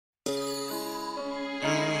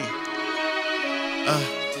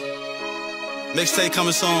Mixtape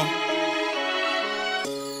coming soon.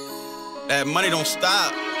 That money don't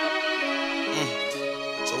stop.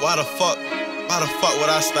 So why the fuck would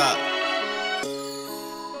I stop?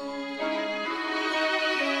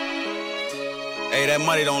 Hey, that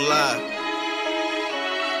money don't lie.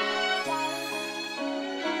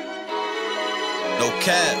 No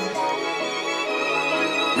cap.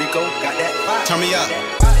 Rico got that fire. Turn me up.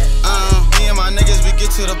 Me and my niggas, we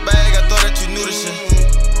get to the bag. I thought that you knew this shit.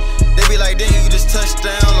 They be like, then you just touched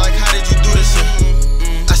down. Like, how did you do this shit?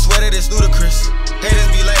 I swear that it's ludicrous. Haters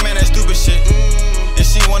be like, man, that stupid shit. And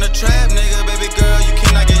she wanna trap, nigga, baby girl, you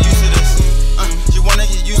cannot get used to this. She wanna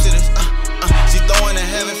get used to this. She throwing the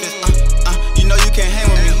heaven fist. You know you can't hang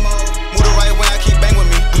with me. Move the right way, I keep bang with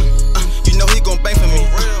me. You know he gon' bang for me.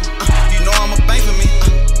 You know I'ma bang for me.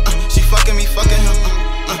 She fucking me, fucking him.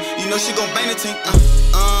 You know she gon' bang the team.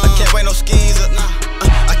 I can't wait no skeezer.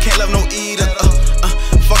 I can't love no eater.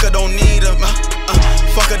 Fuck her, don't need her.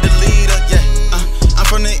 Fuck her, delete her. Yeah. I'm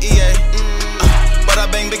from the EA, but I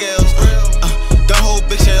bang big L's. Gun hold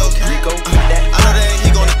big shells. I know that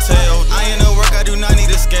he gonna tell. I ain't no work, I do not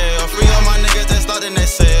need a scale. Free all my niggas that's locked in that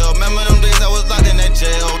cell. Remember them days I was locked in that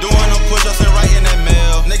jail, doing them push-ups and writing that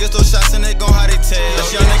mail. Niggas throw shots and they gon' how they tell.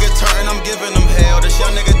 This young nigga turn, I'm giving them hell. This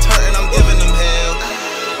young nigga turn, I'm giving them hell.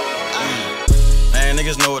 Man,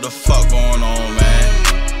 niggas know what the fuck going on, man.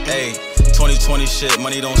 Hey, 2020 shit,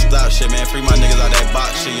 money don't stop shit, man. Free my niggas out that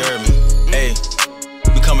box shit, you heard me? Hey,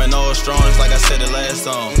 we coming all strong, just like I said the last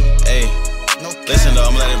song. Hey, listen though,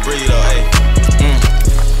 I'ma let it breathe though, hey.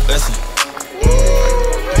 Listen.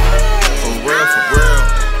 For real, for real.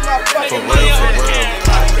 For real, for real.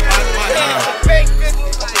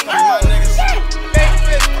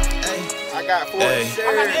 I got 4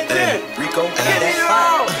 Rico got that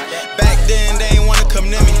fire. Back then they ain't wanna come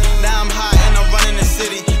near me. Now I'm hot and I'm running the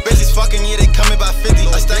city. Bitches fucking, yeah, they coming by 50.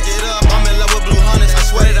 I stack it up, I'm in love with blue hunters. I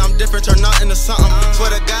swear that I'm different, turn out into something. Swear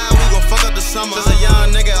to God, we gon' fuck up the summer. Since a young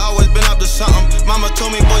nigga, always been up to something. Mama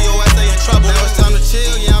told me, boy, your ass stay in trouble. Now it's time to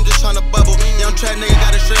chill, yeah, I'm just tryna bubble. Young trap nigga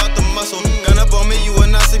got it straight out the muscle. Gun up on me, you will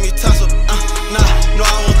not see me tussle. Nah, no,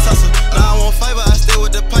 I won't tussle. Nah, I won't fight, but I stay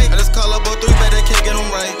with the pipe. I just call up 03, bet they can't get them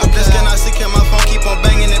right. I'm just cannot see, can my phone keep on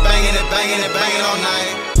banging it, banging it, banging it, banging all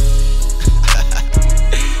night.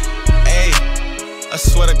 Hey, I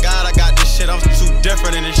swear to God, I got this shit. I'm too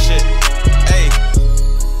different in this shit. Hey,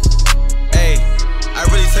 I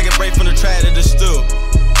really take a break from the track to the stew.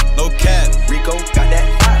 No cap. Rico got that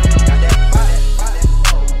fire.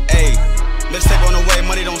 Hey, mixtape on the way,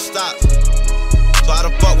 money don't stop. So how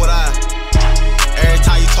the fuck would I? Every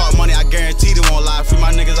time you talk money, I guarantee they won't lie. Free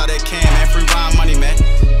my niggas out that can, man. Free rhyme money, man.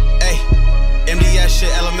 Hey, MDS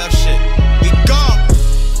shit, LMF shit. We gone.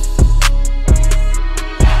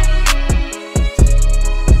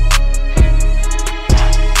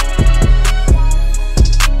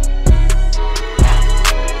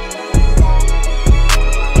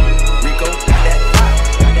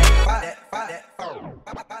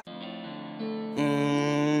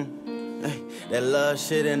 That love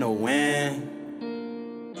shit in the wind.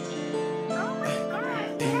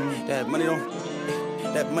 That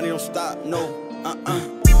money don't stop, no.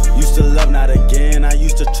 Used to love, not again. I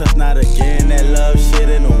used to trust, not again. That love shit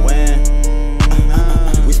in the wind.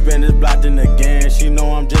 We spin this block then again. She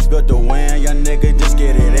know I'm just built to win. Young nigga, just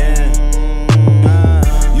get it in.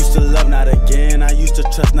 Used to love, not again. I used to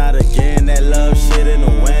trust, not again. That love shit in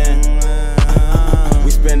the wind.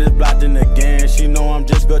 We spin this block then again. She know I'm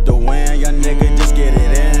just built to win. Young nigga, just get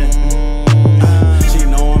it in. She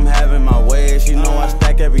know I'm having my way. She know I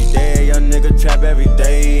stack every day. Young nigga trap every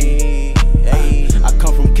day. Hey, I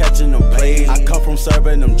come from catching them plays. I come from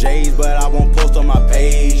serving them J's, but I won't post on my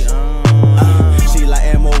page. She like,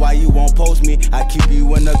 Antmo, why you won't post me? I keep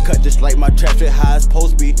you in the cut just like my trap shit high as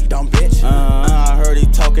post be. Dumb bitch. I heard he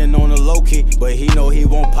talking on the low key, but he know he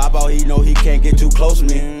won't pop out. He know he can't get too close to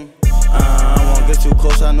me. I won't get too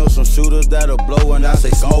close. I know some shooters that'll blow when I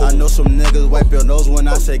say go. I know some niggas wipe your nose when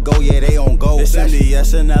I say go. Yeah, they on go. It's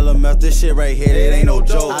MDS and LMF. This shit right here, it ain't no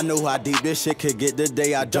joke. I knew how deep this shit could get the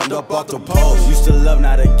day I jumped up off the post. Used to love,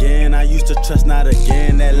 not again. I used to trust, not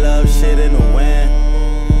again. That love shit in the wind.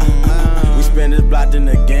 We spin this block then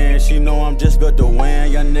again. She know I'm just built to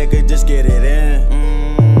win. Young nigga, just get it in.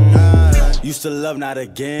 Used to love, not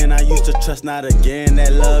again. I used to trust, not again.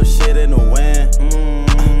 That love shit in the wind.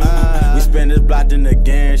 We spin this block then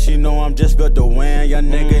again. She know I'm just built to win. Young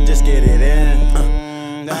nigga, just get it in.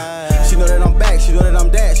 She know that I'm back. She know that I'm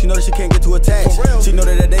that. She know that she can't get too attached. She know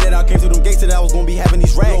that the day that I came through them gates that I was gonna be having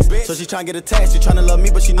these racks. So she tryna get attached. She tryna love me,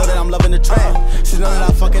 but she know that I'm loving the trap. She know that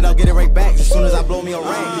I fuck it, I'll get it right back as soon as I blow me a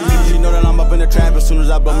ring. She know that I'm up in the trap as soon as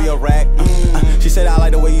I blow me a rack. She said I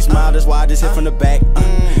like the way you smile, that's why I just hit from the back.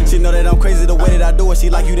 She know that I'm crazy the way that I do it. She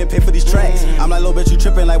like, you didn't pay for these tracks. I'm like, little bitch, you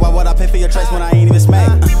tripping, like why would I pay for your tracks when I ain't even smack?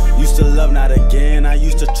 Used to love, not again. I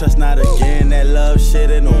used to trust, not again. That love shit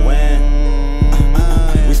in the wind.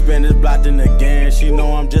 We spin this block then again. She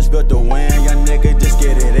know I'm just built to win. Young nigga, just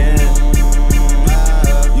get it in.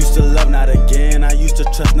 Used to love, not again. I used to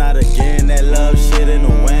trust, not again. That love shit in the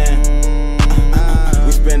wind.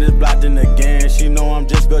 We spin this block then again. She know I'm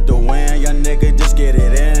just built to win. Young nigga, just get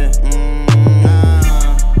it in.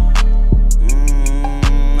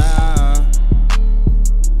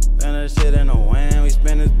 Spin that shit in the wind. We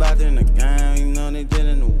spin this block then again.